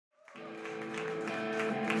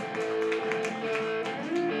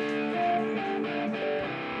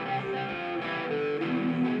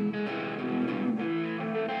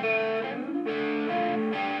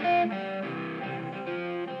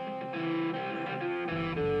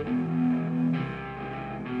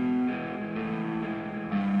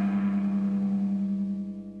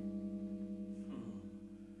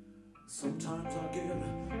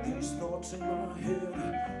thoughts in my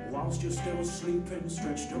head whilst you're still sleeping,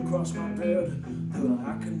 stretched across my bed. But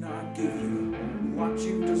I cannot give you what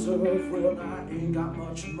you deserve. Well, I ain't got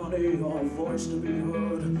much money or voice to be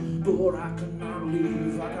heard, but I cannot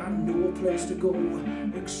leave. I got no place to go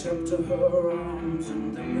except to her arms,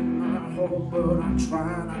 and they in my home. But I'm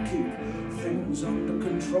trying to keep things under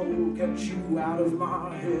control, get you out of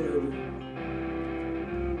my head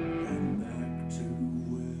and back to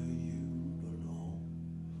where you belong.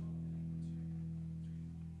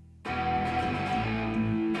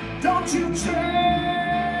 Don't you take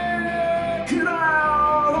it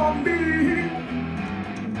out on me.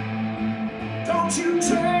 Don't you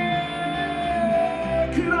take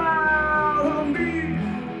it out on me.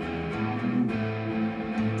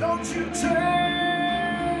 Don't you take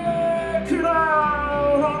it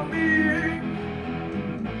out on me.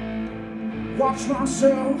 Watch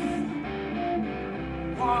myself,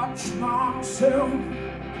 watch myself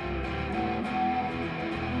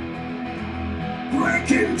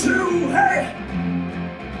break into, hey,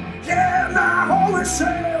 yeah, and I always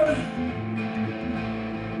said,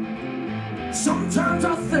 sometimes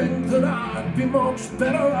I think that I'd be much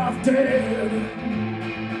better off dead.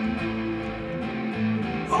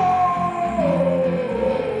 Oh,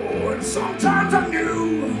 and sometimes I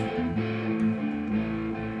knew,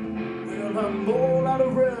 well, I'm all out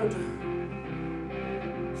of red,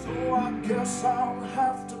 so I guess I'll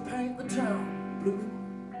have to paint the town blue.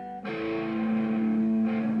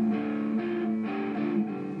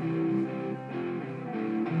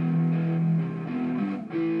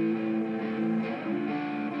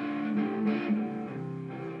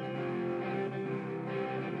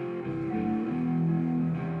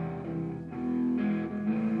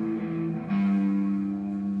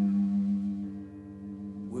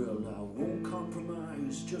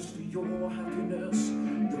 Just for your happiness,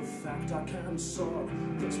 the fact I can't sort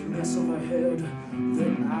this mess of a head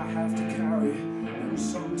that I have to carry, and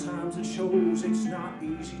sometimes it shows. It's not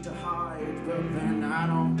easy to hide, but then I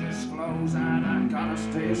don't disclose, and I gotta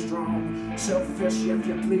stay strong, selfish if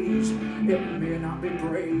you please. It may not be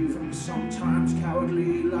brave, and sometimes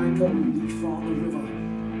cowardly, like a leaf on the river,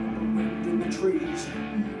 the wind in the trees.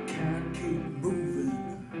 Can't keep moving.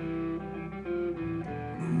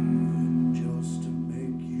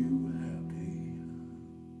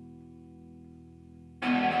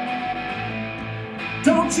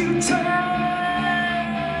 Don't you take it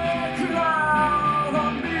out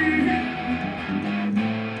on me.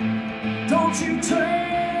 Don't you take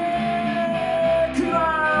it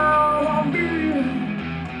out on me.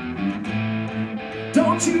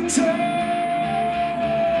 Don't you take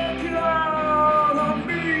it out on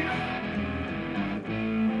me.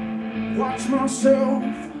 Watch myself,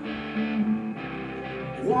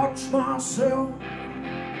 watch myself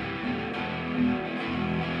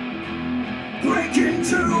break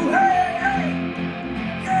into, hey, hey,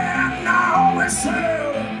 yeah, and I always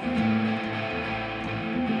said,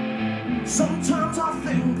 sometimes I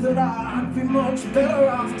think that I'd be much better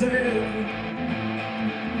off dead.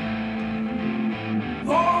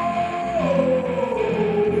 Oh,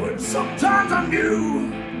 and sometimes I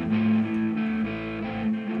knew,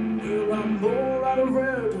 well, I'm all out of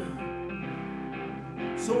red,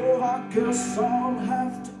 so I guess I'll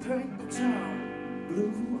have to paint the town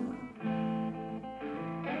blue.